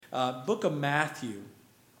book of Matthew.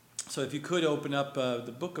 So if you could open up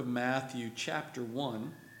the book of Matthew, chapter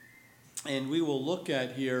 1, and we will look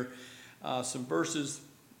at here some verses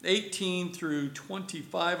 18 through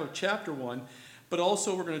 25 of chapter 1, but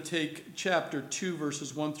also we're going to take chapter 2,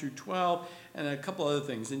 verses 1 through 12, and a couple other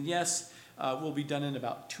things. And yes, we'll be done in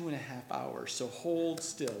about 2.5 hours, so hold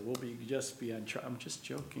still. We'll be on track. I'm just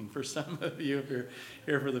joking for some of you if you're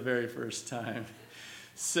here for the very first time.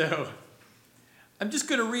 So I'm just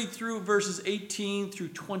going to read through verses 18 through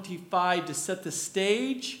 25 to set the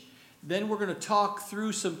stage. Then we're going to talk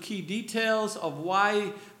through some key details of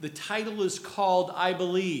why the title is called I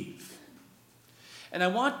Believe. And I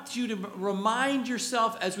want you to remind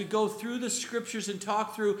yourself as we go through the scriptures and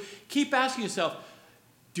talk through, keep asking yourself,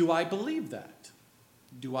 do I believe that?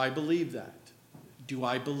 Do I believe that? Do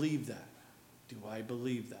I believe that? Do I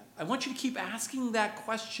believe that? I want you to keep asking that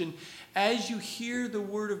question as you hear the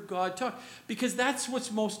Word of God talk, because that's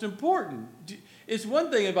what's most important. It's one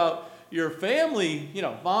thing about your family,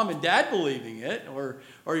 mom and dad believing it, or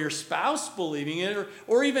your spouse believing it,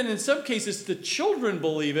 or even in some cases the children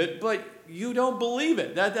believe it, but you don't believe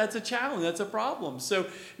it. That's a challenge. That's a problem. So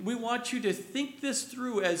we want you to think this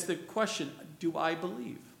through as the question, do I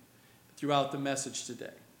believe? Throughout the message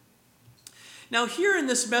today. Now here in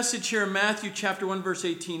this message here in Matthew chapter 1 verse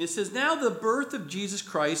 18, it says, now the birth of Jesus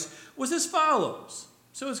Christ was as follows.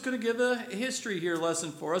 So it's going to give a history here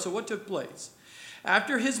lesson for us of what took place.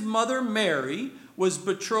 After his mother Mary was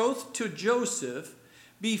betrothed to Joseph,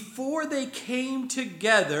 before they came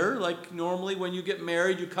together, like normally when you get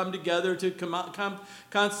married, you come together to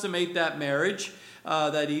consummate that marriage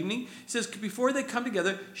that evening. It says, before they come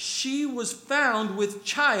together, she was found with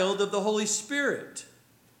child of the Holy Spirit.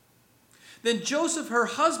 Then Joseph, her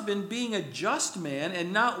husband, being a just man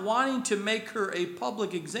and not wanting to make her a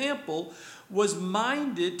public example, was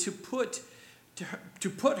minded to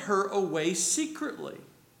put her away secretly.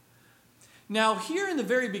 Now, here in the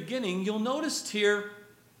very beginning, you'll notice here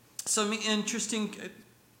some interesting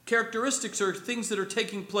characteristics or things that are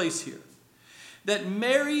taking place here. That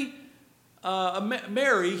Mary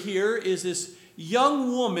here is this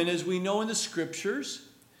young woman, as we know in the scriptures,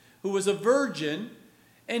 who was a virgin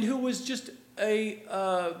and who was just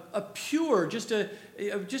a pure, just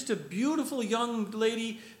a beautiful young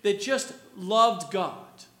lady that just loved God.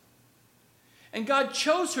 And God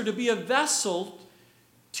chose her to be a vessel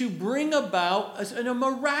to bring about a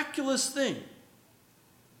miraculous thing.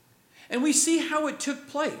 And we see how it took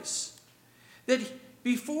place. That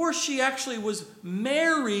before she actually was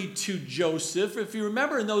married to Joseph, if you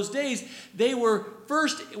remember in those days, they were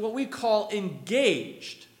first what we call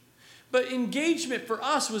engaged. But engagement for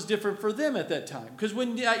us was different for them at that time. Because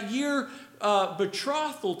when that year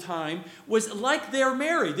betrothal time was like they're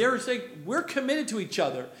married. They were saying, we're committed to each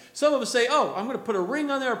other. Some of us say, oh, I'm going to put a ring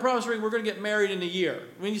on there, a promise ring, we're going to get married in a year.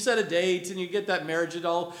 When you set a date and you get that marriage, it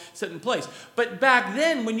all set in place. But back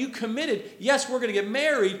then, when you committed, yes, we're going to get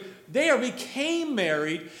married, they became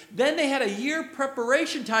married. Then they had a year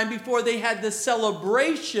preparation time before they had the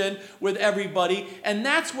celebration with everybody. And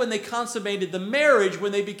that's when they consummated the marriage,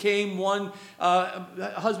 when they became one,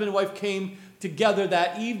 husband and wife came together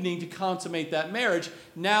that evening to consummate that marriage.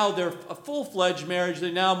 Now they're a full-fledged marriage.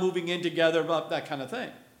 They're now moving in together, that kind of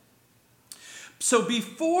thing. So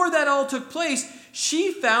before that all took place,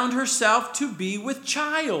 she found herself to be with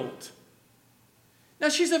child. Now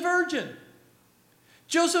she's a virgin.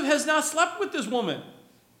 Joseph has not slept with this woman.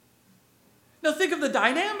 Now think of the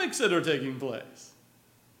dynamics that are taking place.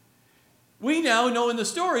 We now know in the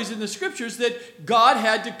stories, in the scriptures, that God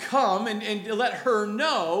had to come and let her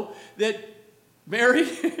know that, Mary,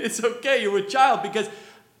 it's okay, you're with child, because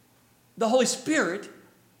the Holy Spirit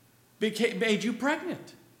made you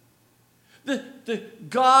pregnant. The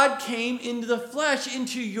God came into the flesh,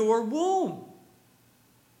 into your womb.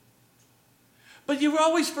 But you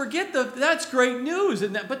always forget that's great news,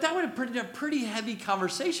 but that would have been a pretty heavy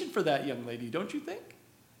conversation for that young lady, don't you think?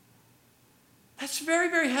 That's very,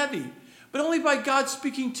 very heavy. But only by God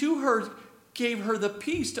speaking to her gave her the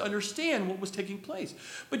peace to understand what was taking place.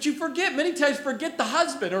 But you many times forget the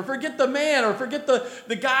husband, or forget the man, or forget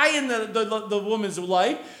the guy in the woman's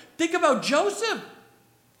life. Think about Joseph.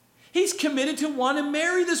 He's committed to want to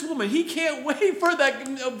marry this woman. He can't wait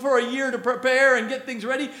for a year to prepare and get things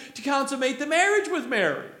ready to consummate the marriage with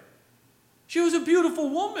Mary. She was a beautiful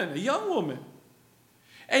woman, a young woman.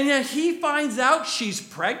 And yet he finds out she's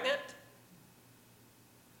pregnant.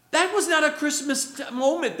 That was not a Christmas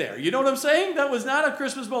moment there. You know what I'm saying? That was not a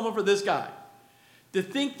Christmas moment for this guy. To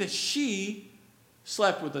think that she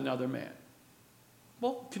slept with another man.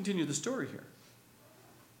 Well, continue the story here.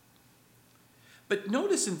 But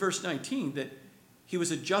notice in verse 19 that he was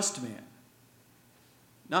a just man,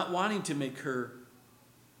 not wanting to make her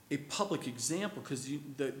a public example, because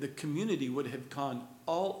the community would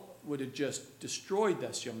have just destroyed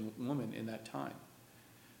this young woman in that time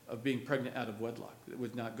of being pregnant out of wedlock. It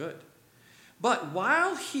was not good. But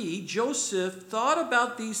while he, Joseph, thought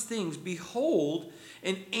about these things, behold,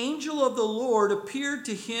 an angel of the Lord appeared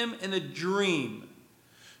to him in a dream.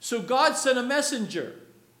 So God sent a messenger,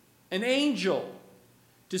 an angel,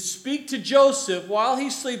 to speak to Joseph while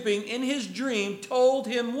he's sleeping. In his dream, told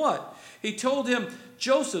him what? He told him,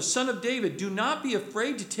 Joseph, son of David, do not be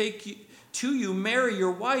afraid to take to you Mary,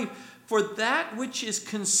 your wife, for that which is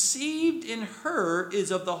conceived in her is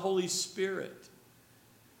of the Holy Spirit.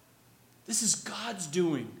 This is God's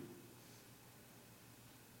doing.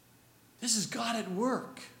 This is God at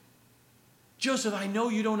work. Joseph, I know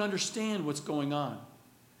you don't understand what's going on.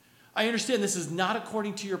 I understand this is not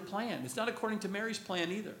according to your plan. It's not according to Mary's plan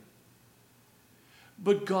either.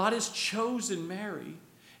 But God has chosen Mary,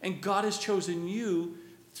 and God has chosen you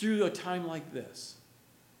through a time like this.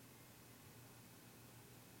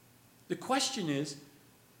 The question is,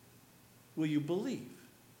 will you believe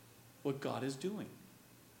what God is doing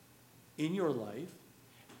in your life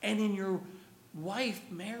and in your wife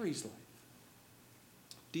Mary's life?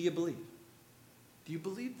 Do you believe? Do you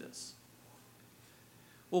believe this?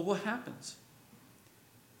 Well, what happens?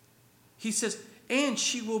 He says, and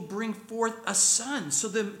she will bring forth a son. So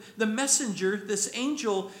the messenger, this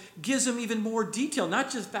angel, gives him even more detail.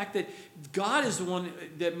 Not just the fact that God is the one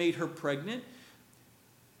that made her pregnant.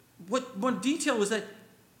 One detail was that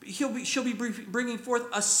she'll be bringing forth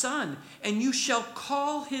a son, and you shall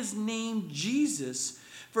call his name Jesus,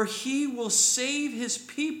 for he will save his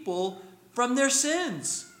people from their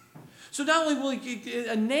sins. So not only will he get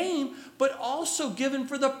a name, but also given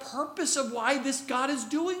for the purpose of why this God is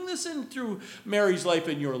doing this through Mary's life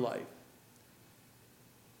and your life.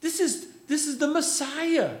 This is the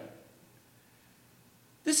Messiah.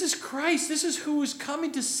 This is Christ. This is who is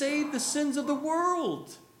coming to save the sins of the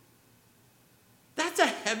world. That's a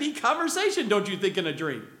heavy conversation, don't you think, in a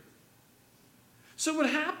dream? So what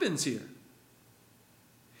happens here?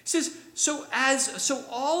 He says, so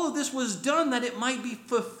all of this was done that it might be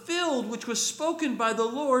fulfilled, which was spoken by the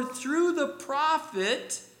Lord through the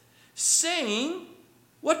prophet, saying,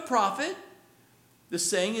 what prophet? The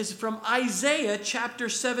saying is from Isaiah chapter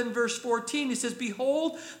 7, verse 14. He says,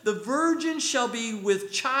 behold, the virgin shall be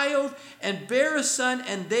with child and bear a son,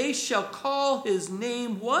 and they shall call his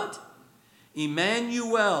name what?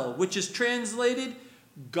 Emmanuel, which is translated,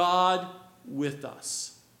 God with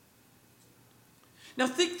us. Now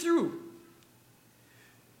think through.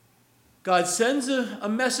 God sends a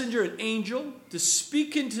messenger, an angel, to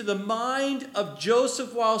speak into the mind of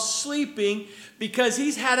Joseph while sleeping because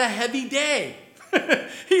he's had a heavy day.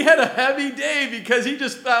 He had a heavy day because he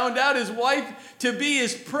just found out his wife to be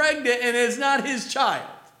is pregnant and is not his child.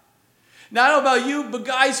 Now, I don't know about you, but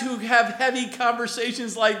guys who have heavy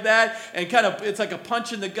conversations like that and kind of, it's like a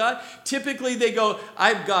punch in the gut, typically they go,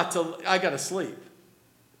 I got to sleep.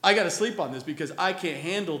 I got to sleep on this because I can't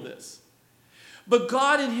handle this. But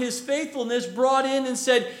God in his faithfulness brought in and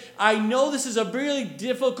said, I know this is a really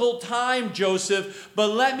difficult time, Joseph, but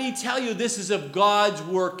let me tell you, this is of God's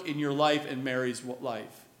work in your life and Mary's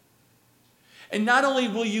life. And not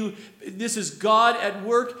only this is God at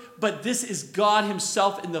work, but this is God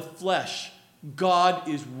himself in the flesh. God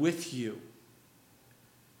is with you.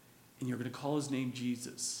 And you're going to call his name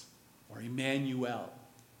Jesus or Emmanuel.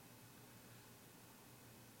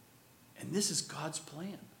 And this is God's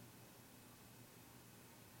plan.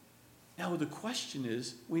 Now the question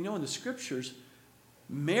is, we know in the scriptures,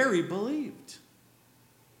 Mary believed.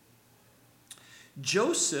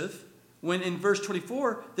 Joseph, when in verse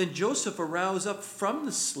 24, then Joseph arose up from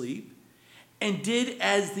the sleep and did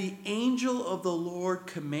as the angel of the Lord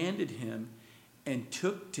commanded him, and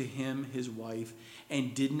took to him his wife,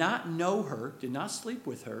 and did not know her, did not sleep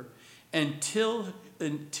with her, until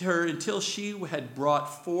she had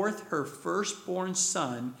brought forth her firstborn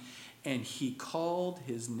son, and he called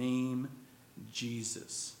his name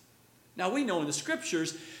Jesus. Now we know in the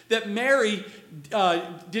scriptures that Mary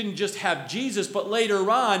didn't just have Jesus, but later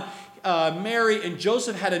on, Mary and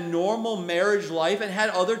Joseph had a normal marriage life and had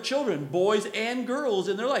other children, boys and girls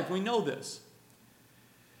in their life. We know this.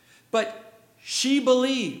 But she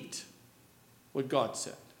believed what God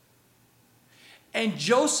said. And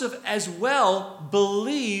Joseph as well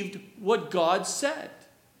believed what God said.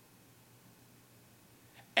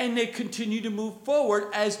 And they continued to move forward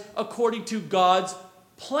as according to God's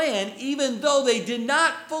plan, even though they did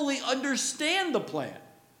not fully understand the plan.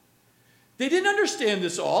 They didn't understand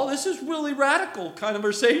this all. This is really radical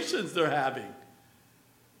conversations they're having.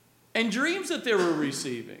 and dreams that they were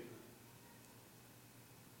receiving.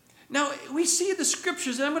 Now, we see in the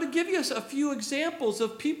scriptures, and I'm going to give you a few examples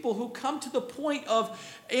of people who come to the point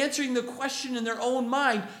of answering the question in their own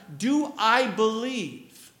mind, do I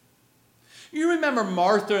believe? You remember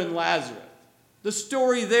Martha and Lazarus. The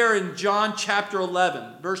story there in John chapter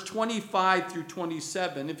 11, verse 25 through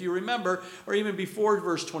 27. If you remember, or even before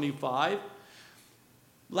verse 25,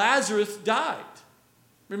 Lazarus died.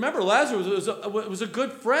 Remember, Lazarus was a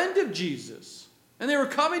good friend of Jesus. And they were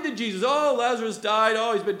coming to Jesus. Oh, Lazarus died.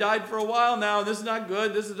 Oh, he's been died for a while now. This is not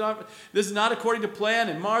good. This is not according to plan.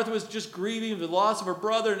 And Martha was just grieving the loss of her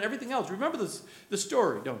brother and everything else. Remember the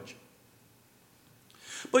story, don't you?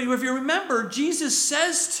 But if you remember, Jesus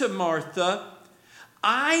says to Martha,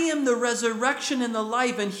 I am the resurrection and the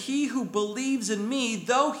life, and he who believes in me,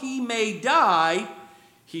 though he may die,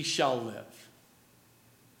 he shall live.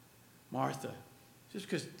 Martha, just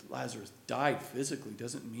because Lazarus died physically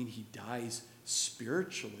doesn't mean he dies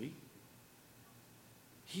spiritually.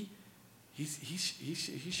 He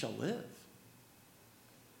shall live.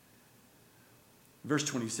 Verse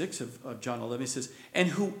 26 of John 11 says, and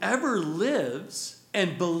whoever lives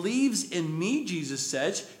and believes in me, Jesus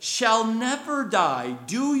says, shall never die.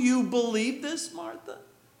 Do you believe this, Martha?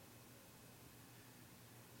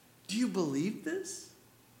 Do you believe this?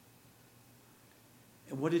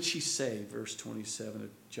 And what did she say? Verse 27 of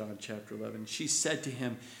John chapter 11. She said to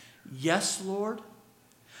him, yes, Lord,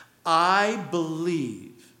 I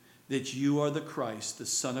believe that you are the Christ, the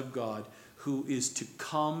Son of God, who is to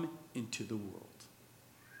come into the world.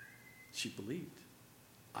 She believed.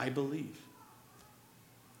 I believe.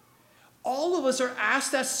 All of us are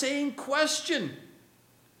asked that same question.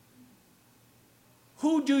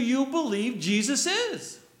 Who do you believe Jesus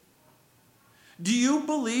is? Do you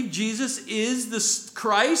believe Jesus is the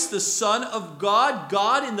Christ, the Son of God,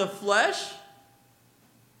 God in the flesh?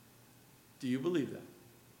 Do you believe that?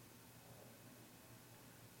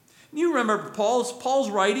 You remember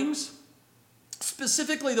Paul's writings?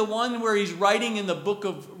 Specifically the one where he's writing in the book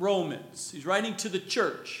of Romans. He's writing to the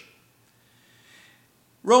church.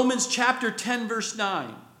 Romans chapter 10, verse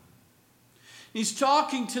 9. He's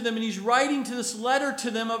talking to them and he's writing to this letter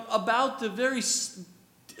to them about the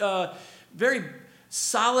very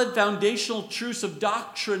solid foundational truths of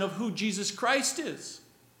doctrine of who Jesus Christ is.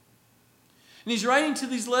 And he's writing to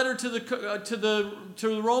these letters to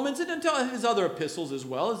the Romans and to his other epistles as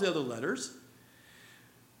well as the other letters.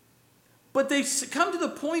 But they come to the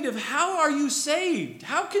point of, how are you saved?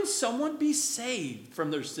 How can someone be saved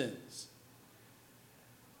from their sins?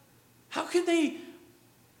 How can they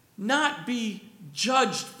not be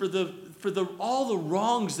judged for all the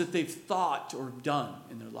wrongs that they've thought or done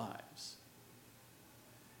in their lives?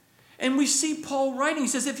 And we see Paul writing, he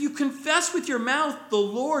says, if you confess with your mouth the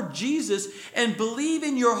Lord Jesus and believe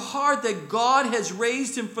in your heart that God has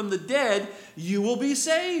raised him from the dead, you will be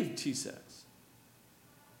saved, he says.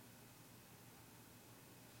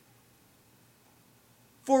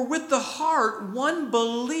 For with the heart one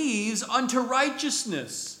believes unto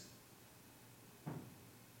righteousness,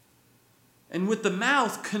 and with the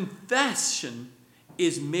mouth confession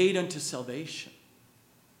is made unto salvation.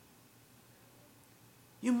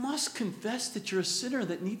 You must confess that you're a sinner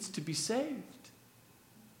that needs to be saved.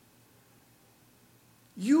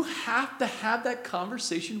 You have to have that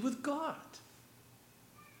conversation with God.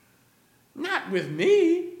 Not with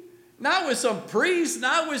me. Not with some priest.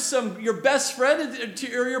 Not with your best friend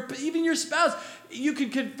or even your spouse. You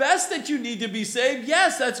can confess that you need to be saved.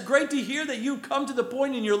 Yes, that's great to hear that you come to the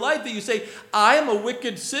point in your life that you say, I am a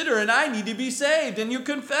wicked sinner and I need to be saved. And you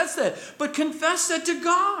confess that. But confess that to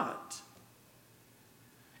God.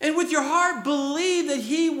 And with your heart, believe that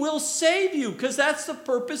he will save you, because that's the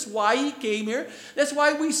purpose why he came here. That's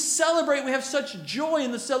why we celebrate. We have such joy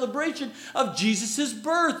in the celebration of Jesus'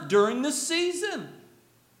 birth during this season.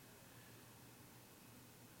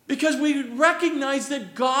 Because we recognize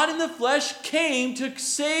that God in the flesh came to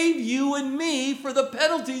save you and me for the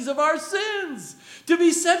penalties of our sins, to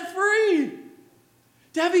be set free,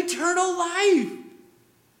 to have eternal life.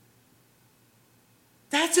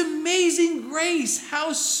 That's amazing grace.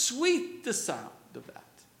 How sweet the sound of that.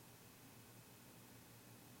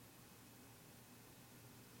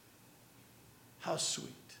 How sweet.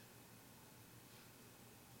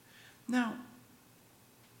 Now,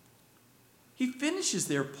 he finishes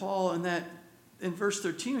there, Paul, in verse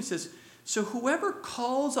 13, he says, so whoever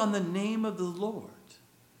calls on the name of the Lord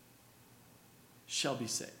shall be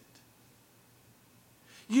saved.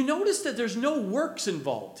 You notice that there's no works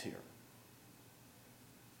involved here.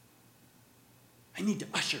 I need to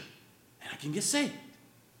usher, and I can get saved.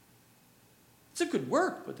 It's a good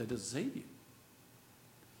work, but that doesn't save you.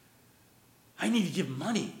 I need to give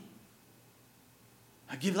money.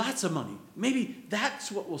 I give lots of money. Maybe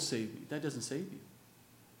that's what will save me. That doesn't save you,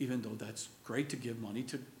 even though that's great to give money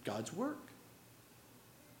to God's work.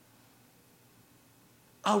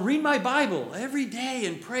 I'll read my Bible every day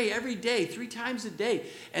and pray every day, 3 times a day,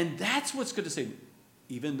 and that's what's going to save me,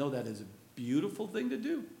 even though that is a beautiful thing to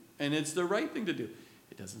do, and it's the right thing to do.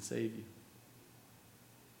 It doesn't save you.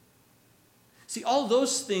 See, all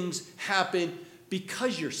those things happen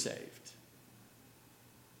because you're saved.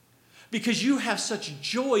 Because you have such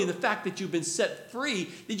joy in the fact that you've been set free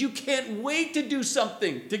that you can't wait to do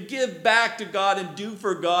something, to give back to God and do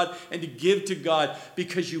for God and to give to God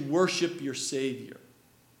because you worship your Savior.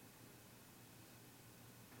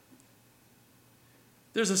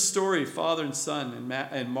 There's a story, father and son,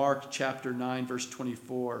 in Mark chapter 9, verse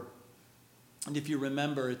 24. And if you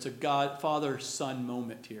remember, it's a God, father-son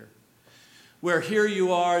moment here. Where here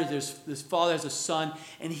you are, this father has a son,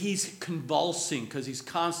 and he's convulsing because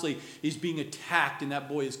he's being attacked, and that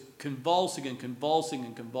boy is convulsing and convulsing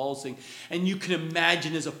and convulsing. And you can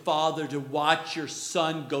imagine as a father to watch your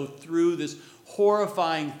son go through this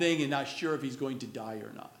horrifying thing and not sure if he's going to die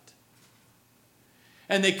or not.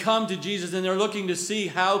 And they come to Jesus and they're looking to see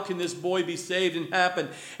how can this boy be saved and happen.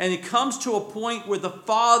 And it comes to a point where the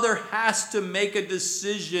father has to make a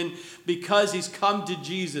decision because he's come to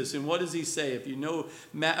Jesus. And what does he say? If you know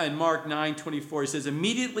in Mark 9:24, he says,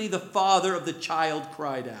 immediately the father of the child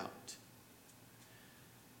cried out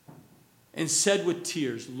and said with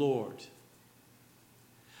tears, Lord,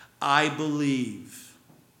 I believe.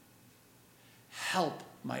 Help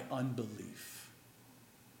my unbelief.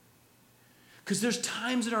 Because there's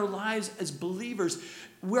times in our lives as believers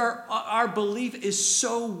where our belief is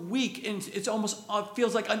so weak and it's almost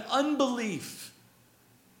feels like an unbelief.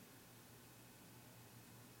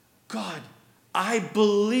 God, I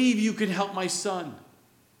believe you can help my son.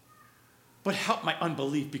 But help my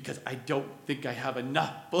unbelief because I don't think I have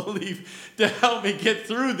enough belief to help me get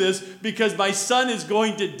through this because my son is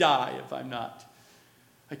going to die if I'm not.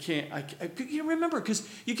 I can't you remember, because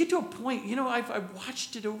you get to a point, I've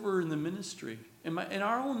watched it over in the ministry, in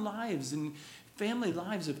our own lives and family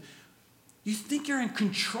lives of, you think you're in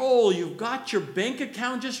control, you've got your bank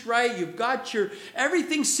account just right,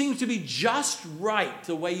 everything seems to be just right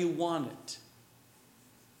the way you want it.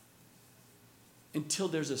 Until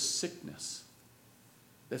there's a sickness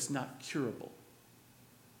that's not curable.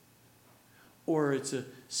 Or it's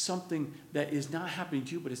something that is not happening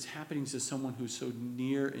to you, but it's happening to someone who's so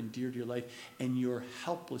near and dear to your life, and you're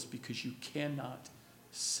helpless because you cannot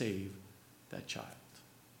save that child.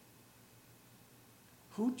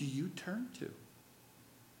 Who do you turn to?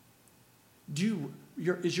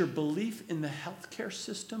 Is your belief in the healthcare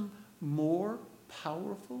system more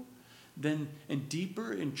powerful and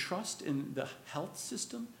deeper in trust in the health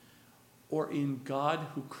system, or in God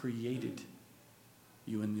who created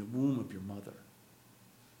you in the womb of your mother?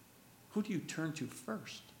 Who do you turn to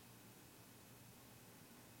first?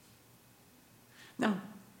 Now,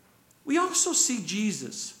 we also see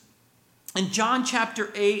Jesus. In John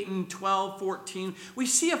chapter 8 and 12, 14, we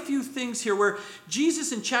see a few things here where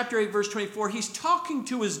Jesus in chapter 8, verse 24, he's talking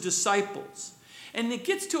to his disciples. And it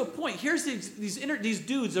gets to a point. Here's these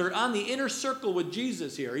dudes that are on the inner circle with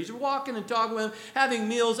Jesus here. He's walking and talking with them, having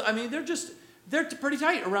meals. I mean, they're pretty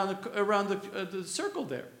tight around the circle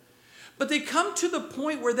there. But they come to the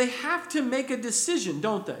point where they have to make a decision,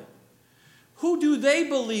 don't they? Who do they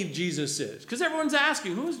believe Jesus is? Because everyone's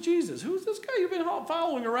asking, who is Jesus? Who's this guy you've been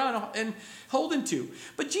following around and holding to?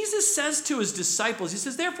 But Jesus says to his disciples, he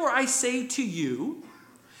says, therefore I say to you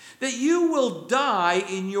that you will die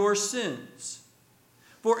in your sins.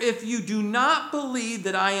 For if you do not believe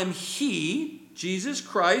that I am he, Jesus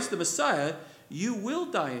Christ, the Messiah, you will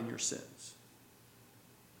die in your sins.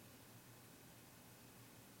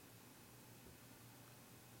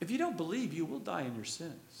 If you don't believe, you will die in your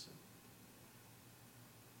sins.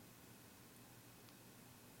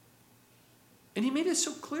 And he made it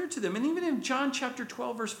so clear to them. And even in John chapter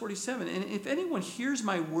 12, verse 47, and if anyone hears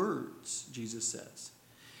my words, Jesus says,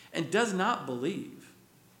 and does not believe,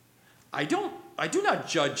 I do not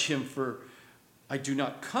judge him, for I do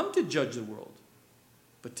not come to judge the world,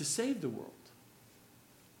 but to save the world.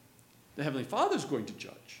 The Heavenly Father is going to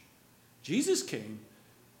judge. Jesus came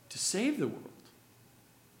to save the world.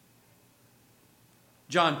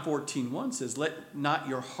 John 14:1 says, let not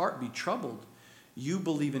your heart be troubled. You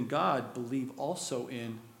believe in God, believe also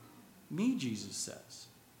in me, Jesus says.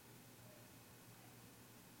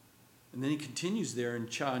 And then he continues there in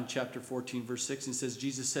John chapter 14, verse 6, and says,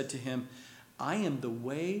 Jesus said to him, I am the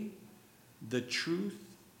way, the truth,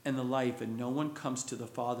 and the life, and no one comes to the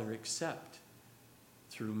Father except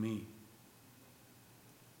through me.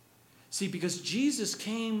 See, because Jesus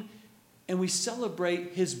came and we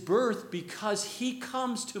celebrate his birth because he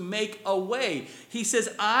comes to make a way. He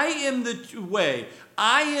says, I am the way.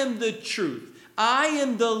 I am the truth. I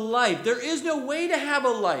am the life. There is no way to have a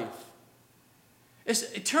life. It's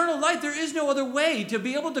eternal life. There is no other way to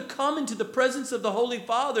be able to come into the presence of the Holy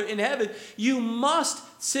Father in heaven.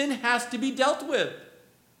 Sin has to be dealt with.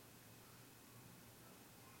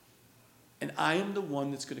 And I am the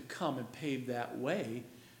one that's going to come and pave that way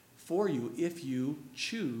for you if you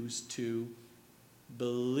choose to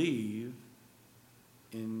believe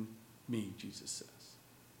in me, Jesus says.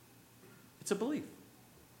 It's a belief.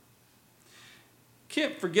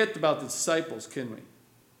 Can't forget about the disciples, can we?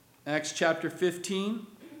 Acts chapter 15,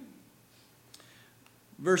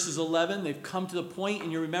 verses 11. They've come to the point,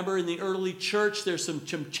 and you remember in the early church, there's some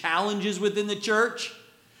challenges within the church.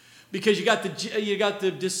 Because you got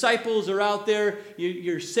the disciples are out there.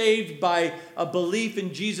 You're saved by a belief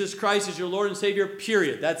in Jesus Christ as your Lord and Savior,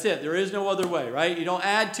 period. That's it. There is no other way, right? You don't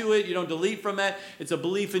add to it. You don't delete from it. It's a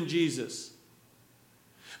belief in Jesus.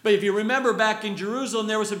 But if you remember back in Jerusalem,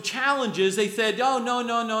 there were some challenges. They said, oh,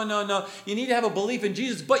 no. You need to have a belief in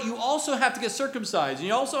Jesus, but you also have to get circumcised. And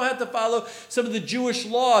you also have to follow some of the Jewish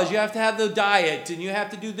laws. You have to have the diet, and you have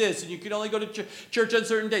to do this, and you can only go to church on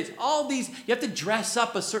certain days. All these, you have to dress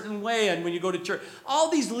up a certain way and when you go to church. All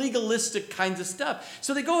these legalistic kinds of stuff.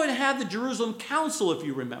 So they go and have the Jerusalem Council, if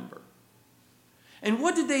you remember. And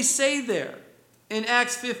what did they say there? In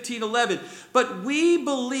Acts 15:11, but we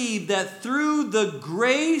believe that through the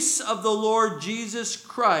grace of the Lord Jesus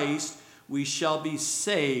Christ, we shall be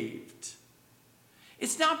saved.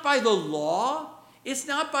 It's not by the law. It's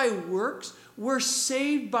not by works. We're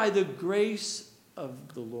saved by the grace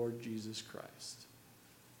of the Lord Jesus Christ.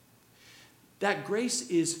 That grace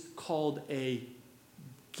is called a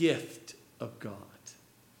gift of God.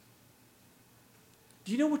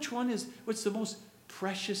 Do you know what's the most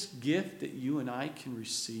precious gift that you and I can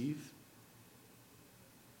receive?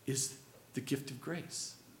 Is the gift of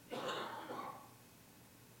grace.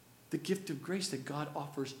 The gift of grace that God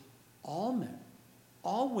offers all men,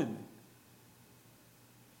 all women,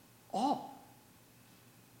 all.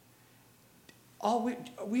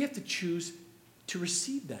 We have to choose to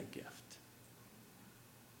receive that gift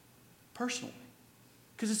personally,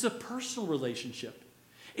 because it's a personal relationship.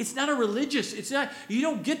 It's not you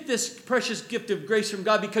don't get this precious gift of grace from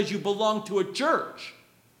God because you belong to a church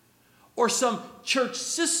or some church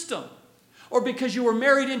system or because you were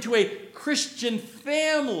married into a Christian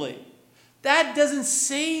family. That doesn't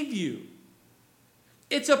save you.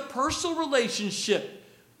 It's a personal relationship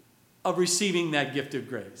of receiving that gift of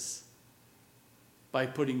grace by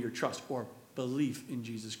putting your trust or belief in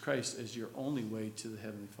Jesus Christ as your only way to the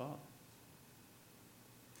Heavenly Father.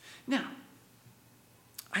 Now,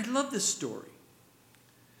 I love this story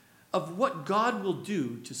of what God will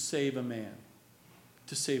do to save a man,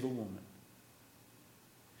 to save a woman.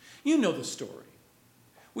 You know the story.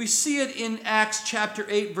 We see it in Acts chapter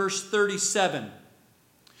 8, verse 37.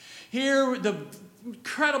 Here, the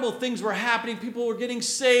incredible things were happening. People were getting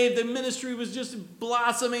saved. The ministry was just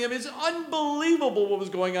blossoming. I mean, it's unbelievable what was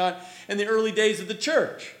going on in the early days of the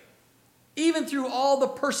church, even through all the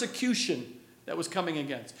persecution that was coming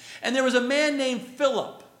against. And there was a man named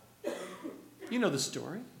Philip. You know the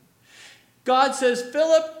story. God says,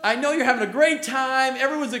 Philip, I know you're having a great time.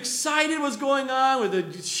 Everyone's excited what's going on with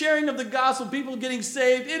the sharing of the gospel, people getting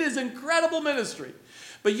saved. It is incredible ministry.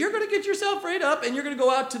 But you're going to get yourself right up and you're going to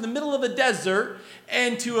go out to the middle of a desert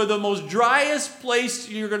and to the most driest place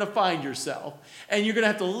you're going to find yourself. And you're going to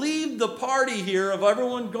have to leave the party here of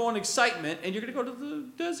everyone going excitement and you're going to go to the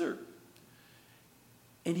desert.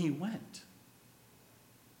 And he went.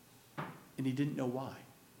 And he didn't know why.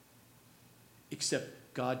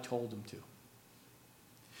 Except God told him to.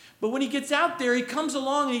 But when he gets out there, he comes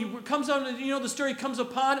along and he comes on, you know the story, he comes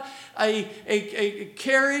upon a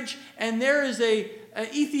carriage and there is an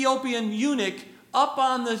Ethiopian eunuch up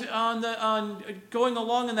on going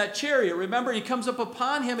along in that chariot. Remember, he comes up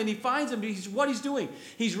upon him and he finds him. What he's doing?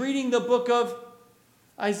 He's reading the book of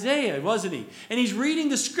Isaiah, wasn't he? And he's reading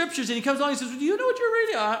the scriptures and he comes along and says, do you know what you're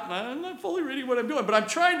reading? I'm not fully reading what I'm doing, but I'm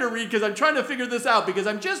trying to read because I'm trying to figure this out because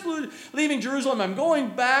I'm just leaving Jerusalem. I'm going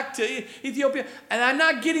back to Ethiopia and I'm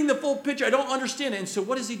not getting the full picture. I don't understand it. And so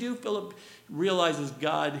what does he do? Philip realizes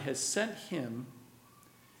God has sent him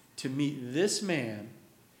to meet this man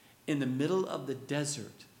in the middle of the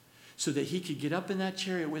desert so that he could get up in that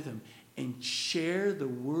chariot with him and share the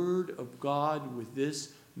word of God with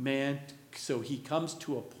this man. So he comes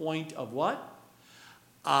to a point of what?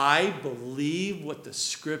 I believe what the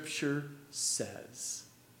scripture says.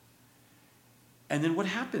 And then what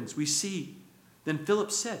happens? We see, then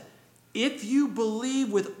Philip said, If you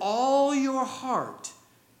believe with all your heart,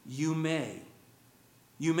 you may.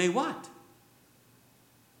 You may what?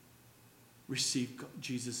 Receive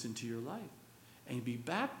Jesus into your life and be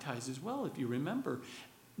baptized as well. If you remember,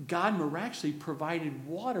 God miraculously provided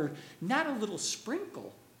water, not a little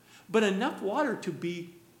sprinkle, but enough water to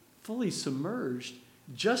be fully submerged,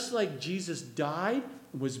 just like Jesus died,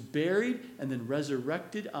 was buried, and then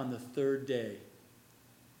resurrected on the third day.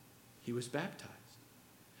 He was baptized.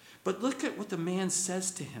 But look at what the man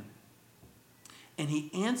says to him. And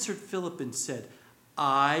he answered Philip and said,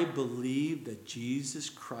 I believe that Jesus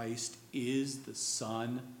Christ is the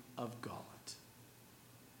Son of God.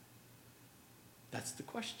 That's the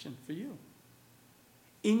question for you.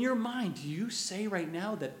 In your mind, do you say right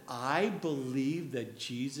now that I believe that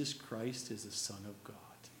Jesus Christ is the Son of God?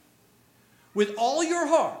 With all your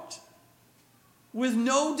heart, with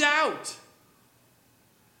no doubt.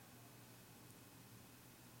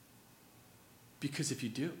 Because if you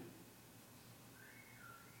do,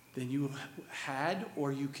 then you had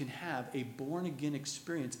or you can have a born-again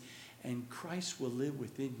experience, and Christ will live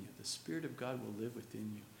within you. The Spirit of God will live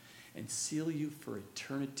within you and seal you for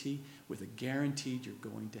eternity with a guaranteed you're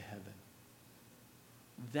going to heaven.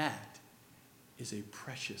 That is a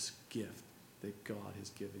precious gift that God has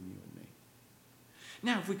given you and me.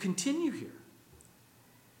 Now, if we continue here,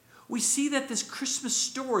 we see that this Christmas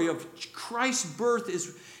story of Christ's birth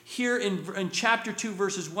is here in chapter 2,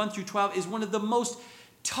 verses 1 through 12, is one of the most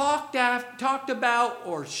talked about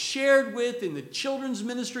or shared with in the children's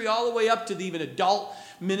ministry, all the way up to the even adult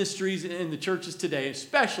ministries in the churches today,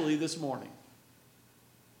 especially this morning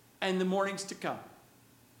and the mornings to come.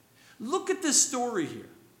 Look at this story here.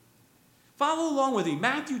 Follow along with me.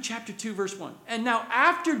 Matthew chapter 2, verse 1. And now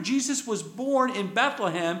after Jesus was born in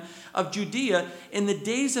Bethlehem of Judea in the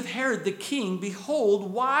days of Herod the king,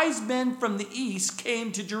 behold, wise men from the east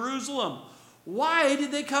came to Jerusalem. Why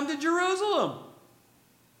did they come to Jerusalem?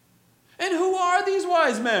 And who are these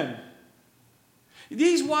wise men?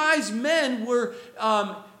 These wise men were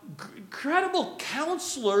incredible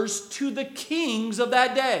counselors to the kings of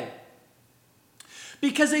that day.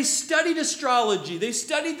 Because they studied astrology, they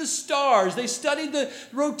studied the stars, they studied the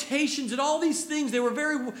rotations and all these things.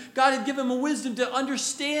 God had given them a wisdom to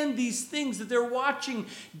understand these things that they're watching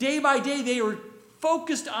day by day. They were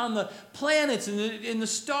focused on the planets and the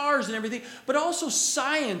stars and everything, but also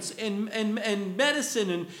science and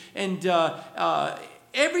medicine and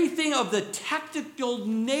everything of the technical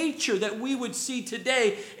nature that we would see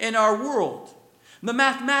today in our world. The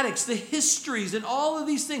mathematics, the histories, and all of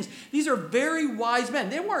these things. These are very wise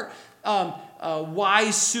men. They weren't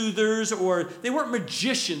wise soothers, or they weren't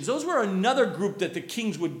magicians. Those were another group that the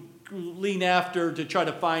kings would lean after to try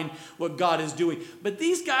to find what God is doing. But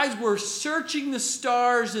these guys were searching the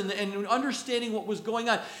stars and understanding what was going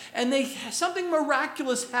on. And something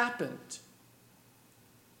miraculous happened.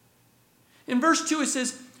 In verse 2 it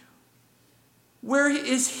says, where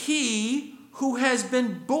is he who has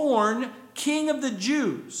been born King of the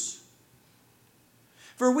Jews?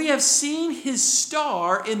 For we have seen his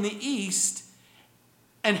star in the east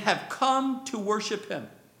and have come to worship him.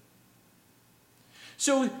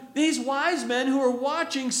 So these wise men who are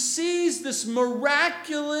watching sees this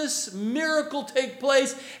miraculous miracle take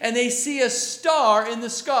place, and they see a star in the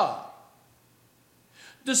sky.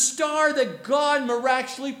 The star that God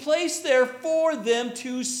miraculously placed there for them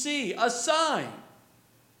to see, a sign.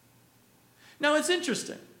 Now it's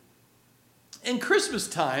interesting. In Christmas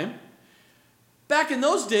time, back in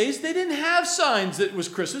those days, they didn't have signs that it was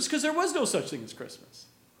Christmas because there was no such thing as Christmas.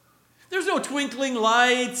 There's no twinkling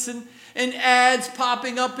lights and ads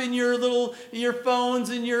popping up in your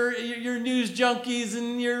phones and your news junkies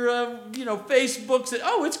and your Facebooks that,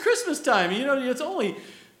 oh, it's Christmas time. It's only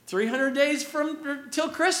 300 days till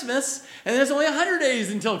Christmas, and there's only 100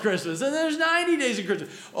 days until Christmas, and there's 90 days of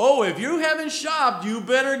Christmas. Oh, if you haven't shopped, you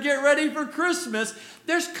better get ready for Christmas.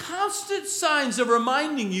 There's constant signs of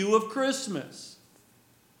reminding you of Christmas.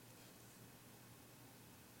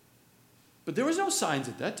 But there was no signs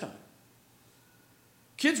at that time.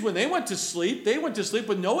 Kids, when they went to sleep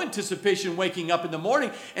with no anticipation waking up in the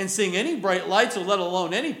morning and seeing any bright lights, or let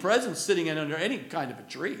alone any presents sitting under any kind of a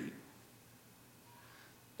tree.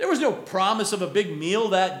 There was no promise of a big meal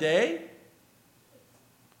that day,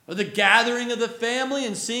 or the gathering of the family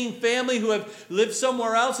and seeing family who have lived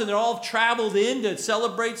somewhere else and they're all traveled in to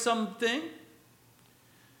celebrate something.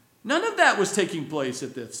 None of that was taking place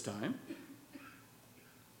at this time.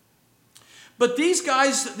 But these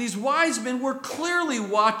guys, these wise men, were clearly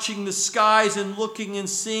watching the skies and looking and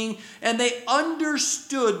seeing, and they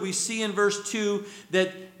understood. We see in verse 2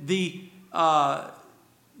 that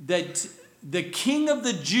the King of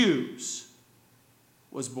the Jews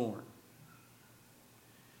was born.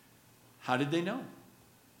 How did they know?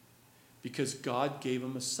 Because God gave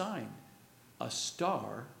them a sign, a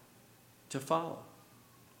star to follow.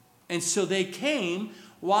 And so they came.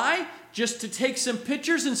 Why? Just to take some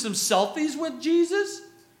pictures and some selfies with Jesus?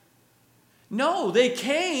 No, they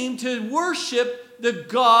came to worship the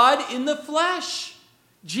God in the flesh.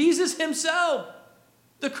 Jesus himself,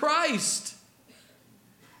 the Christ.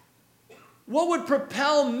 What would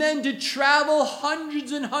propel men to travel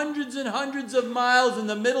hundreds and hundreds and hundreds of miles in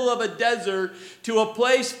the middle of a desert to a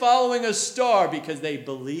place following a star? Because they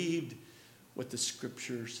believed what the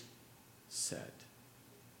scriptures said.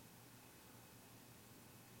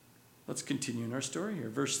 Let's continue in our story here.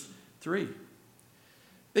 Verse 3.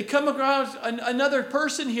 They come across another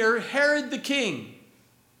person here, Herod the king.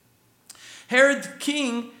 Herod the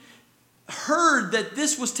king heard that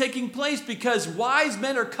this was taking place because wise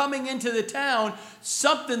men are coming into the town.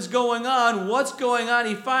 Something's going on. What's going on?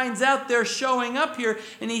 He finds out they're showing up here,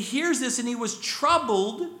 and he hears this, and he was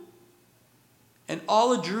troubled, and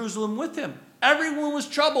all of Jerusalem with him. Everyone was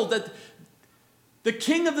troubled that the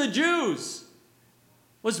King of the Jews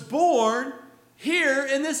was born here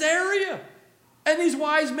in this area. And these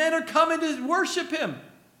wise men are coming to worship him.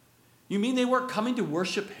 You mean they weren't coming to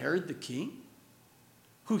worship Herod the king,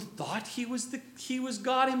 who thought he was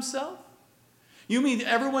God himself? You mean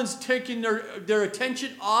everyone's taking their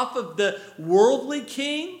attention off of the worldly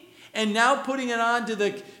king and now putting it on to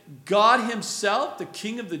the God himself, the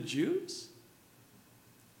King of the Jews?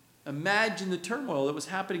 Imagine the turmoil that was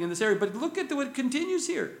happening in this area. But look at what continues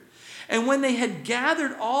here. And when they had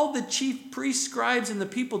gathered all the chief priests, scribes, and the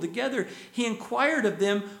people together, he inquired of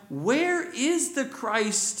them, where is the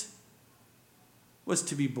Christ was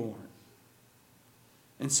to be born?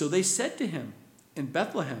 And so they said to him, in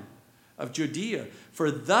Bethlehem of Judea,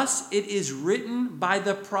 for thus it is written by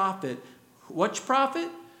the prophet. Which prophet?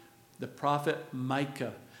 The prophet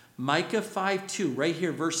Micah. Micah 5:2, right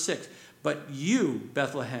here, verse 6. But you,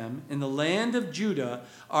 Bethlehem, in the land of Judah,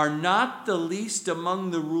 are not the least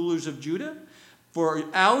among the rulers of Judah. For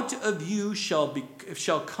out of you shall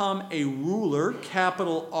come a ruler,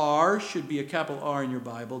 capital R, should be a capital R in your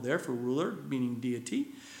Bible there for ruler, meaning deity,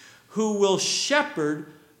 who will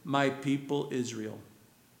shepherd my people Israel.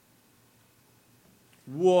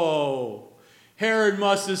 Whoa. Herod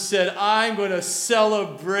must have said, I'm going to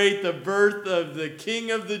celebrate the birth of the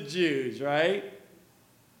King of the Jews, right?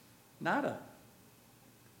 Nada.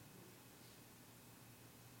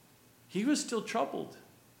 He was still troubled.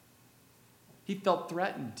 He felt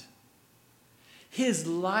threatened. His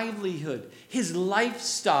livelihood, his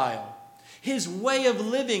lifestyle, his way of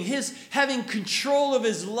living, his having control of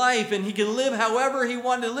his life, and he could live however he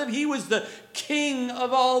wanted to live. He was the king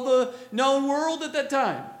of all the known world at that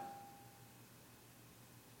time.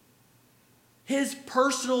 His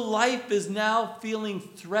personal life is now feeling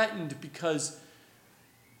threatened because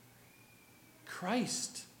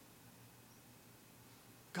Christ,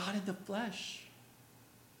 God in the flesh,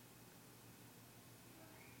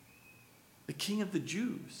 the King of the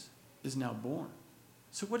Jews, is now born.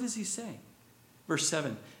 So what is he saying? Verse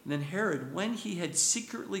 7, and then Herod, when he had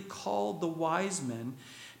secretly called the wise men,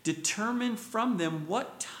 determined from them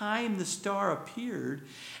what time the star appeared,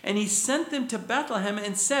 and he sent them to Bethlehem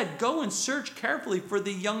and said, go and search carefully for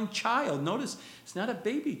the young child. Notice, it's not a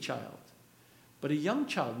baby child, but a young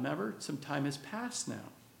child. Remember, some time has passed now.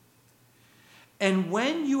 And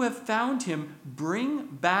when you have found him, bring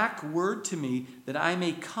back word to me that I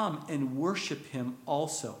may come and worship him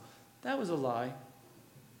also. That was a lie.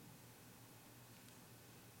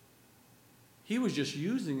 He was just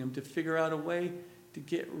using him to figure out a way to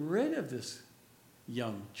get rid of this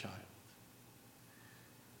young child.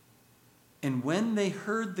 And when they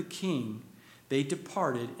heard the king, they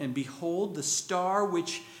departed, and behold, the star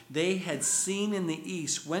which they had seen in the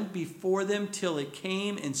east went before them till it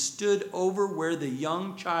came and stood over where the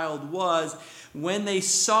young child was. When they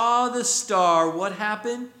saw the star, what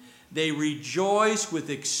happened? They rejoiced with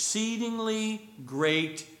exceedingly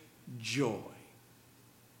great joy.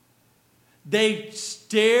 They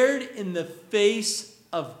stared in the face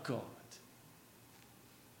of God.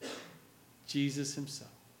 Jesus himself.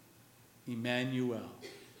 Emmanuel.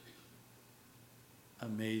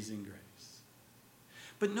 Amazing grace.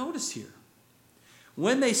 But notice here,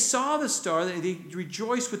 when they saw the star, they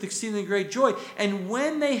rejoiced with exceedingly great joy. And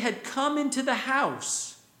when they had come into the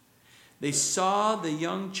house, they saw the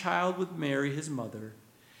young child with Mary, his mother,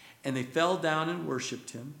 and they fell down and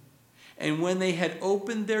worshipped him. And when they had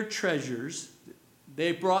opened their treasures,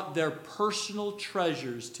 they brought their personal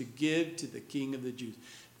treasures to give to the King of the Jews,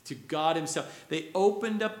 to God himself. They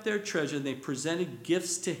opened up their treasure and they presented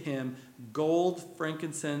gifts to him, gold,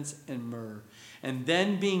 frankincense, and myrrh. And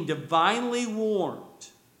then being divinely warned,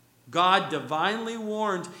 God divinely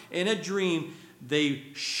warned in a dream, they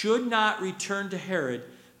should not return to Herod.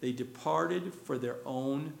 They departed for their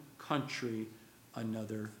own country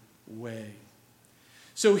another way.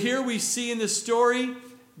 So here we see in the story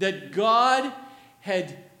that God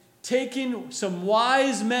had taken some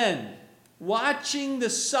wise men watching the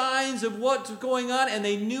signs of what's going on, and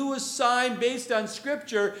they knew a sign based on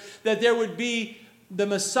Scripture that there would be the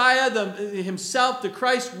Messiah, himself, the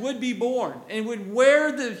Christ, would be born, and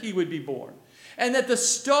he would be born. And that the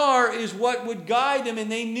star is what would guide him,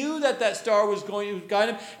 and they knew that that star was going to guide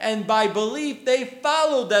him, and by belief they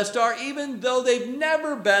followed that star, even though they've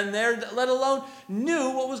never been there, let alone knew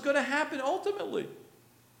what was going to happen ultimately.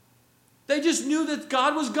 They just knew that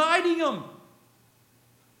God was guiding them.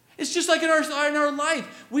 It's just like in our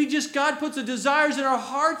life. God puts the desires in our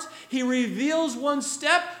hearts. He reveals one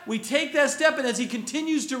step. We take that step, and as he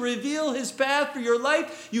continues to reveal his path for your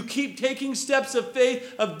life, you keep taking steps of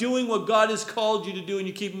faith of doing what God has called you to do, and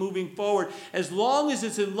you keep moving forward as long as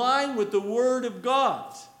it's in line with the Word of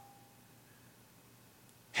God.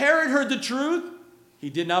 Herod heard the truth.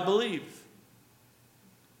 He did not believe.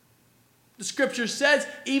 The Scripture says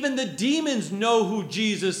even the demons know who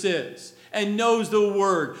Jesus is and knows the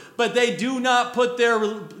Word, but they do not put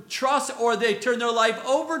their trust, or they turn their life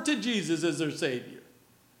over to Jesus as their Savior.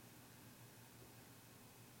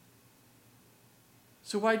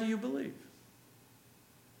 So why do you believe?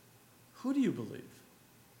 Who do you believe?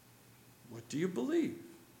 What do you believe?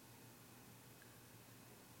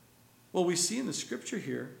 Well, we see in the Scripture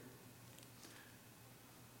here,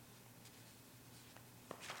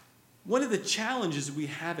 one of the challenges we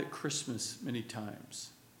have at Christmas many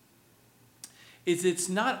times is it's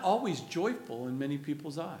not always joyful in many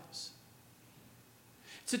people's eyes.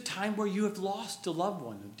 It's a time where you have lost a loved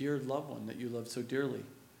one, a dear loved one that you love so dearly.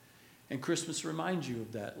 And Christmas reminds you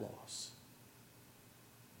of that loss.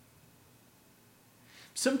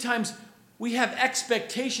 Sometimes we have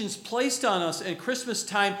expectations placed on us at Christmas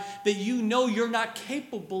time that you know you're not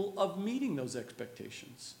capable of meeting those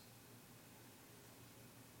expectations.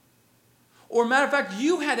 Or matter of fact,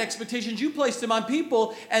 you had expectations, you placed them on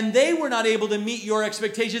people, and they were not able to meet your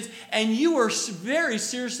expectations, and you were very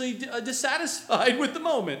seriously dissatisfied with the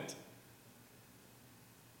moment.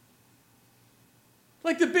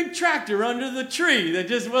 Like the big tractor under the tree that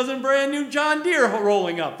just wasn't brand new John Deere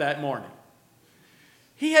rolling up that morning.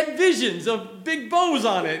 He had visions of big bows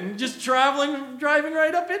on it and just driving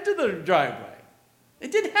right up into the driveway.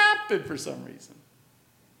 It didn't happen for some reason.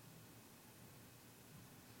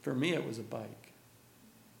 For me, it was a bike.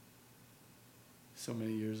 So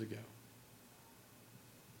many years ago.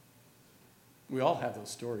 We all have those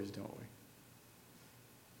stories, don't we?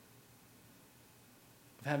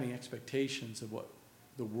 Of having expectations of what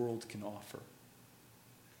the world can offer.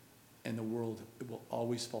 And the world will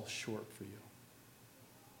always fall short for you.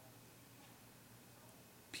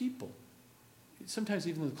 People, sometimes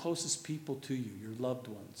even the closest people to you, your loved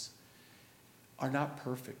ones, are not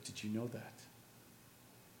perfect. Did you know that?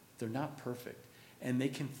 They're not perfect, and they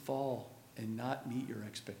can fall and not meet your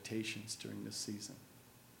expectations during this season.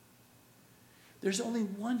 There's only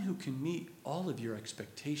one who can meet all of your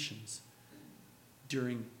expectations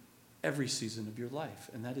during every season of your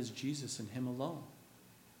life, and that is Jesus and him alone.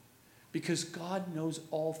 Because God knows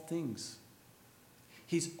all things.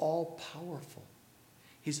 He's all powerful.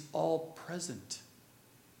 He's all present.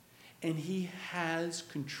 And he has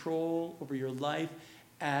control over your life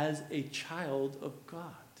as a child of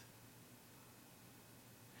God.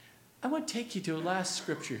 I want to take you to a last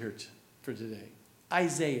scripture here for today.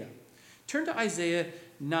 Isaiah. Turn to Isaiah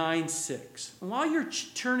 9:6. And while you're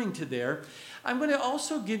turning to there, I'm going to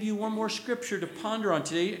also give you one more scripture to ponder on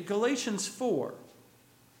today. Galatians 4.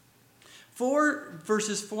 4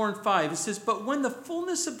 verses 4 and 5. It says, "But when the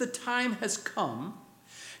fullness of the time has come,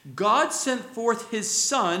 God sent forth his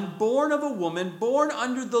Son, born of a woman, born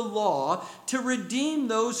under the law, to redeem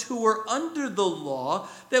those who were under the law,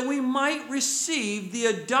 that we might receive the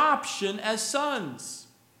adoption as sons."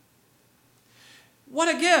 What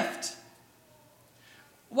a gift!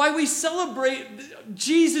 Why we celebrate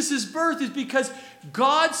Jesus' birth is because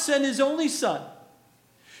God sent his only Son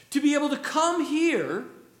to be able to come here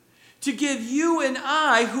to give you and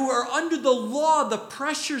I, who are under the law, the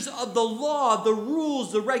pressures of the law, the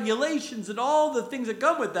rules, the regulations, and all the things that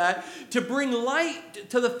come with that, to bring light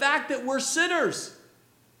to the fact that we're sinners.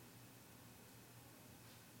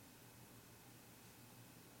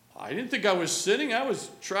 I didn't think I was sinning. I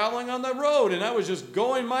was traveling on the road, and I was just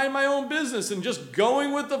going mind my own business and just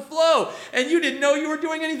going with the flow. And you didn't know you were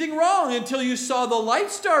doing anything wrong until you saw the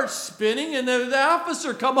light start spinning and the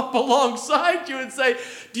officer come up alongside you and say,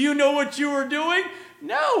 do you know what you were doing?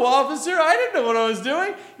 No, officer, I didn't know what I was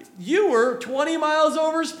doing. You were 20 miles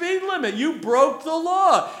over speed limit. You broke the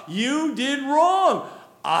law. You did wrong.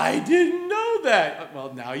 I didn't know that.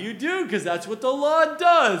 Well, now you do, because that's what the law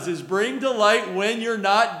does, is bring to light when you're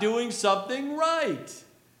not doing something right.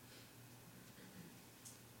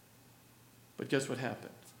 But guess what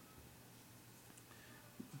happened?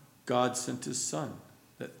 God sent his Son,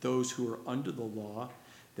 that those who are under the law,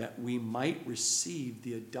 that we might receive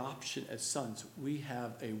the adoption as sons. We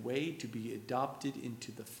have a way to be adopted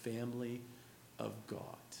into the family of God.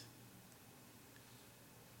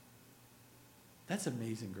 That's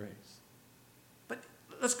amazing grace. But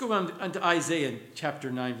let's go on to Isaiah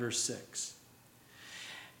chapter 9, verse 6.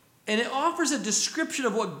 And it offers a description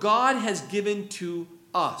of what God has given to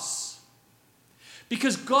us.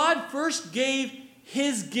 Because God first gave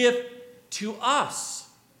his gift to us.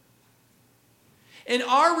 In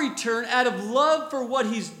our return, out of love for what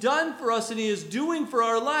he's done for us and he is doing for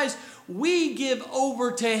our lives, we give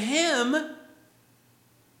over to him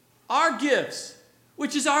our gifts,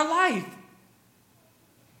 which is our life.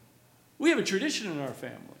 We have a tradition in our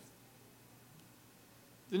family.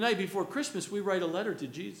 The night before Christmas, we write a letter to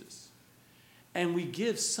Jesus. And we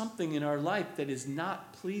give something in our life that is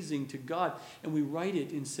not pleasing to God. And we write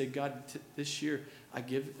it and say, God, this year,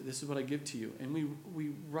 this is what I give to you. And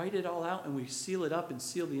we write it all out and we seal it up and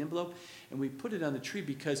seal the envelope. And we put it on the tree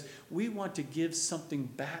because we want to give something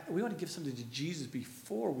back. We want to give something to Jesus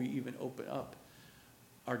before we even open up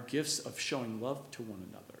our gifts of showing love to one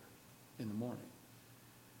another in the morning.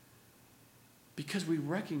 Because we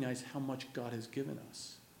recognize how much God has given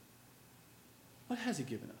us. What has he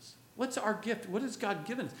given us? What's our gift? What has God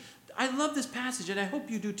given us? I love this passage, and I hope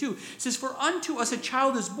you do too. It says, for unto us a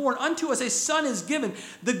child is born, unto us a son is given.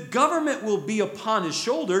 The government will be upon his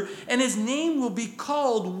shoulder, and his name will be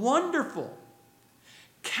called Wonderful,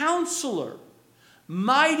 Counselor,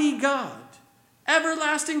 Mighty God,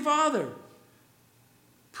 Everlasting Father,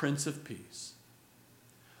 Prince of Peace.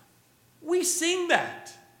 We sing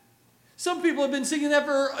that. Some people have been singing that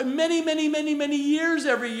for many years,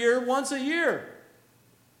 every year, once a year.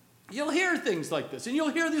 You'll hear things like this, and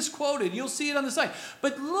you'll hear this quoted. You'll see it on the site.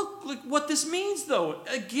 But look what this means, though.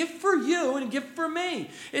 A gift for you and a gift for me.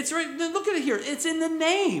 It's right. Look at it here. It's in the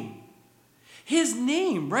name. His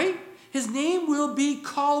name, right? His name will be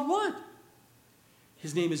called what?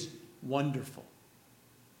 His name is Wonderful.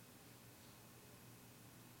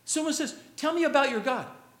 Someone says, tell me about your God.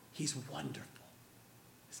 He's wonderful.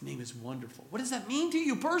 His name is Wonderful. What does that mean to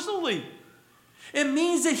you personally? It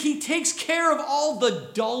means that he takes care of all the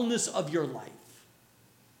dullness of your life.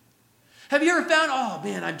 Have you ever found, oh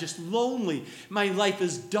man, I'm just lonely. My life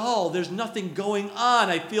is dull. There's nothing going on.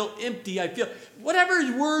 I feel empty.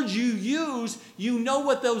 Whatever words you use, you know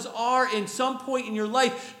what those are in some point in your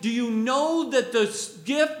life. Do you know that the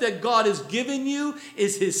gift that God has given you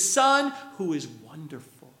is his Son who is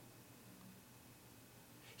wonderful?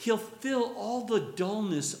 He'll fill all the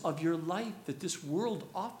dullness of your life that this world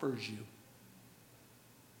offers you.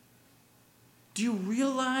 Do you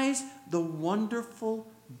realize the wonderful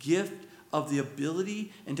gift of the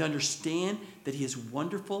ability and to understand that he is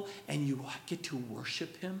wonderful and you get to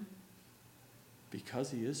worship him because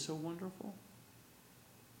he is so wonderful?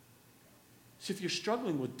 So if you're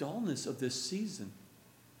struggling with dullness of this season,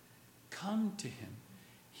 come to him.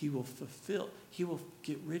 He will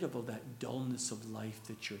get rid of all that dullness of life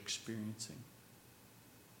that you're experiencing.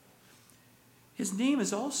 His name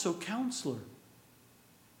is also Counselor.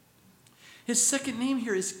 His second name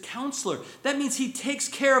here is Counselor. That means he takes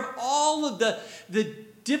care of all of the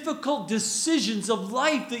difficult decisions of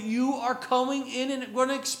life that you are coming in and going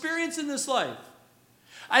to experience in this life.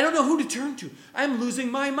 I don't know who to turn to. I'm losing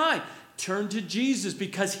my mind. Turn to Jesus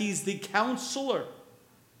because he's the Counselor.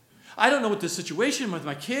 I don't know what the situation with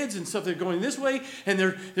my kids and stuff, they're going this way and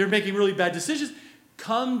they're making really bad decisions.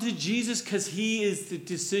 Come to Jesus because he is the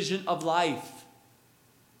decision of life.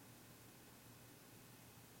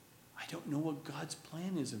 I don't know what God's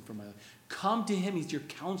plan is for my life. Come to him. He's your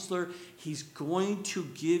counselor. He's going to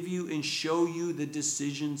give you and show you the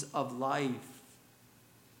decisions of life.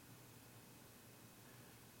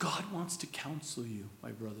 God wants to counsel you,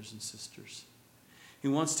 my brothers and sisters. He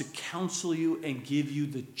wants to counsel you and give you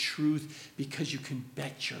the truth because you can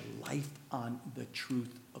bet your life on the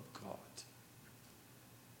truth of God.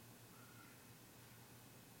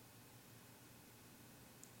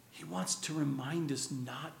 He wants to remind us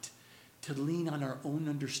not to lean on our own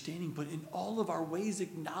understanding, but in all of our ways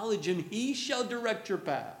acknowledge him. He shall direct your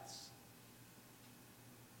paths.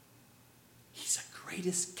 He's the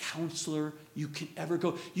greatest counselor you can ever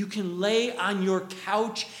go. You can lay on your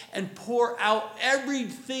couch and pour out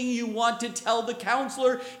everything you want to tell the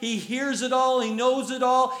counselor. He hears it all. He knows it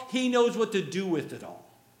all. He knows what to do with it all.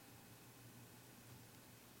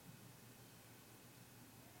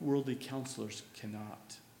 Worldly counselors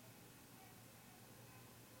cannot.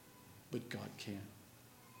 But God can.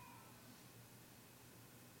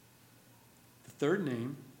 The third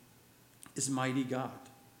name is Mighty God.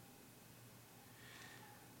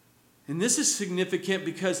 And this is significant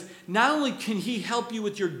because not only can he help you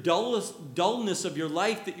with your dullness of your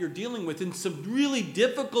life that you're dealing with and some really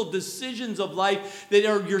difficult decisions of life that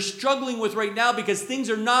you're struggling with right now because things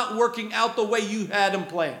are not working out the way you had them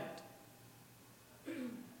planned.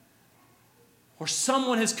 Or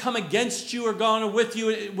someone has come against you or gone with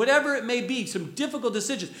you, whatever it may be, some difficult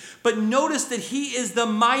decisions. But notice that he is the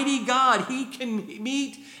mighty God. He can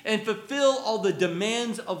meet and fulfill all the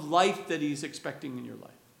demands of life that he's expecting in your life.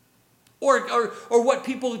 Or what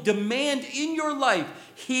people demand in your life.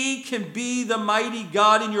 He can be the mighty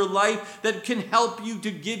God in your life that can help you to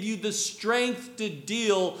give you the strength to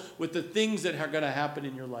deal with the things that are going to happen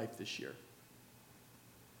in your life this year.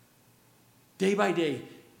 Day by day,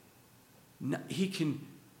 he can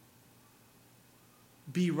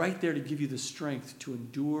be right there to give you the strength to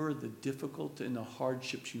endure the difficult and the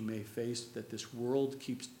hardships you may face that this world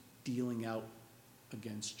keeps dealing out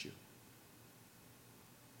against you.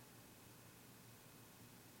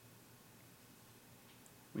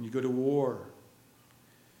 When you go to war,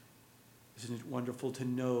 isn't it wonderful to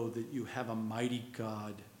know that you have a mighty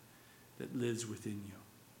God that lives within you?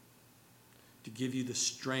 To give you the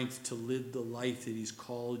strength to live the life that he's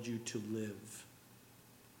called you to live.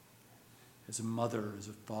 As a mother, as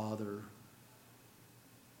a father,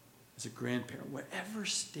 as a grandparent, whatever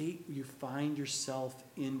state you find yourself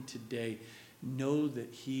in today, know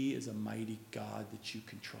that he is a mighty God that you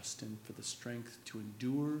can trust in for the strength to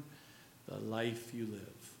endure the life you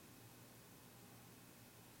live.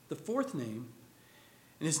 The fourth name,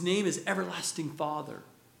 and his name is Everlasting Father.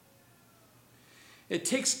 It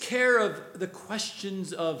takes care of the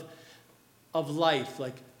questions of life,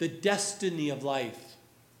 like the destiny of life.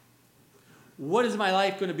 What is my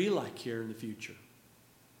life going to be like here in the future?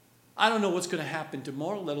 I don't know what's going to happen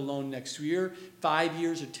tomorrow, let alone next year, 5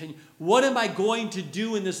 years, or 10 years. What am I going to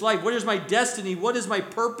do in this life? What is my destiny? What is my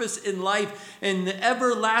purpose in life? And the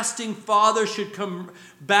everlasting Father should come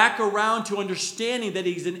back around to understanding that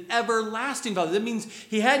he's an everlasting Father. That means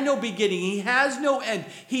he had no beginning. He has no end.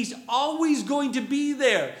 He's always going to be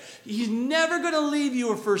there. He's never going to leave you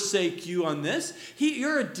or forsake you on this.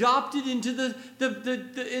 You're adopted into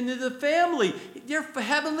the family. Your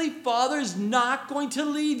heavenly Father is not going to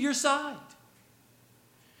leave your side.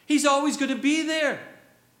 He's always going to be there.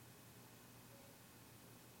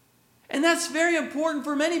 And that's very important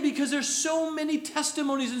for many because there's so many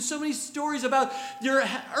testimonies and so many stories about your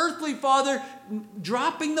earthly father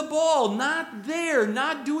dropping the ball, not there,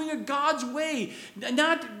 not doing it God's way,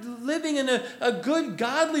 not living in a good,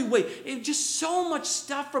 godly way. It's just so much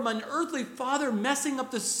stuff from an earthly father messing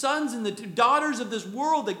up the sons and the daughters of this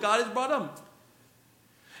world that God has brought them.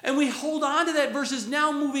 And we hold on to that versus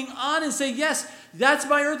now moving on and say, yes, that's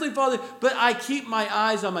my earthly father, but I keep my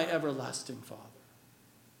eyes on my everlasting Father,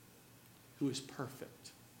 who is perfect,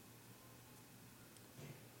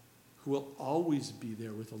 who will always be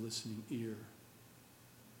there with a listening ear,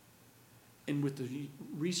 and with the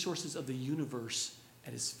resources of the universe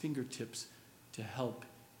at his fingertips to help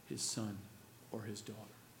his son or his daughter.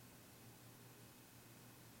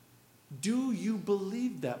 Do you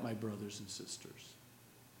believe that, my brothers and sisters?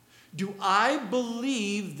 Do I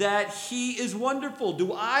believe that he is wonderful?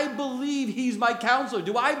 Do I believe he's my counselor?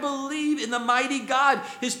 Do I believe in the mighty God,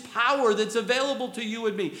 his power that's available to you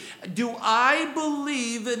and me? Do I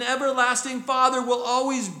believe an everlasting Father will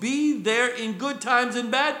always be there in good times and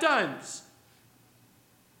bad times?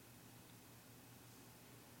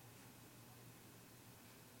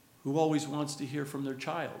 Who always wants to hear from their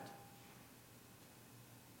child?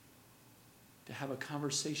 To have a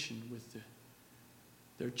conversation with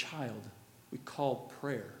their child we call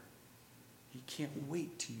prayer. He can't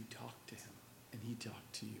wait till you talk to him and he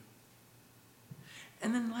talk to you.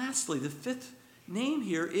 And then lastly, the fifth name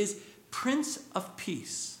here is Prince of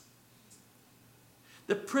Peace.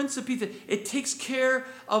 The Prince of Peace. It takes care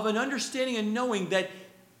of an understanding and knowing that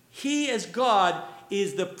he as God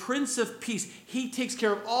is the Prince of Peace. He takes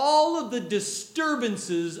care of all of the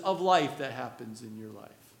disturbances of life that happens in your life.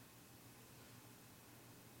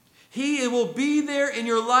 He will be there in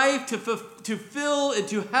your life to fill and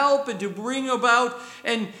to help and to bring about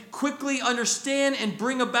and quickly understand and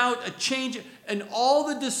bring about a change in all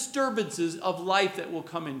the disturbances of life that will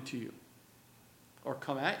come into you or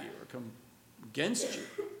come at you or come against you.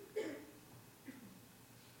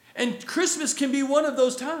 And Christmas can be one of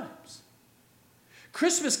those times.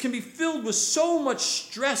 Christmas can be filled with so much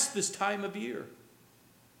stress this time of year.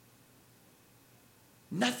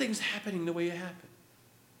 Nothing's happening the way it happened.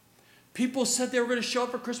 People said they were going to show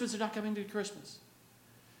up for Christmas. They're not coming to Christmas.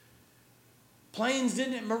 Planes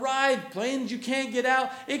didn't arrive. Planes you can't get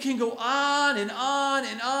out. It can go on and on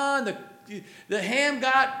and on. The ham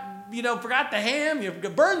forgot the ham. You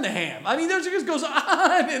burned the ham. I mean, there just goes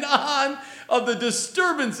on and on of the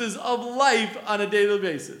disturbances of life on a daily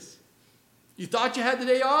basis. You thought you had the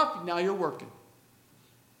day off. Now you're working.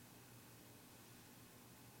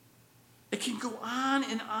 It can go on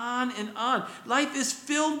and on and on. Life is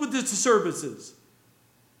filled with disturbances.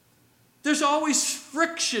 There's always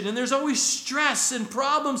friction and there's always stress and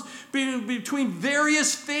problems between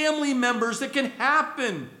various family members that can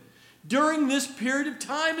happen during this period of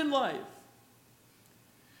time in life.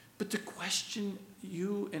 But the question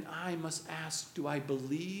you and I must ask, do I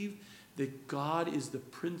believe that God is the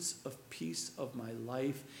Prince of Peace of my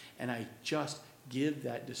life and I just give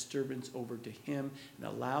that disturbance over to him and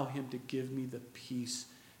allow him to give me the peace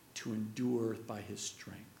to endure by his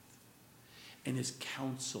strength and his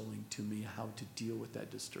counseling to me how to deal with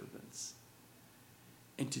that disturbance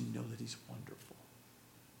and to know that he's wonderful.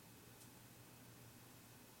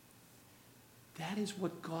 That is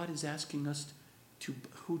what God is asking us to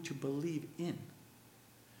believe in.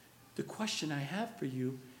 The question I have for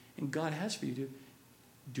you and God has for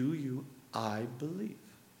you I believe?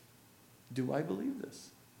 Do I believe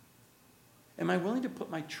this? Am I willing to put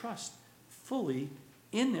my trust fully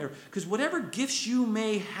in there? Because whatever gifts you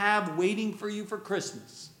may have waiting for you for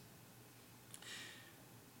Christmas,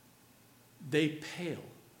 they pale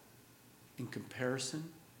in comparison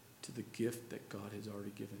to the gift that God has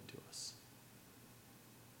already given to us.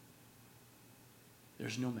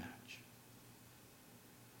 There's no match.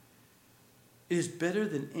 It is better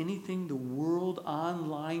than anything the world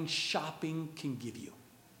online shopping can give you.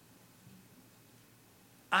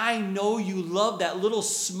 I know you love that little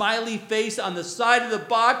smiley face on the side of the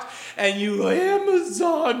box and your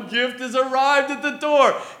Amazon gift has arrived at the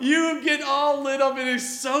door. You get all lit up and are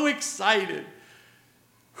so excited.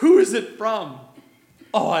 Who is it from?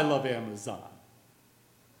 Oh, I love Amazon.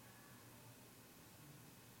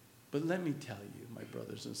 But let me tell you, my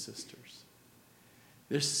brothers and sisters,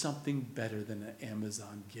 there's something better than an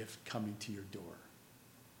Amazon gift coming to your door.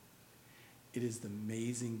 It is the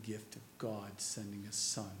amazing gift of God sending a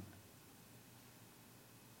son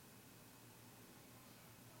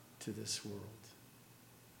to this world.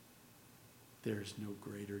 There is no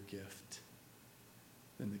greater gift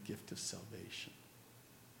than the gift of salvation.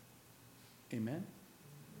 Amen?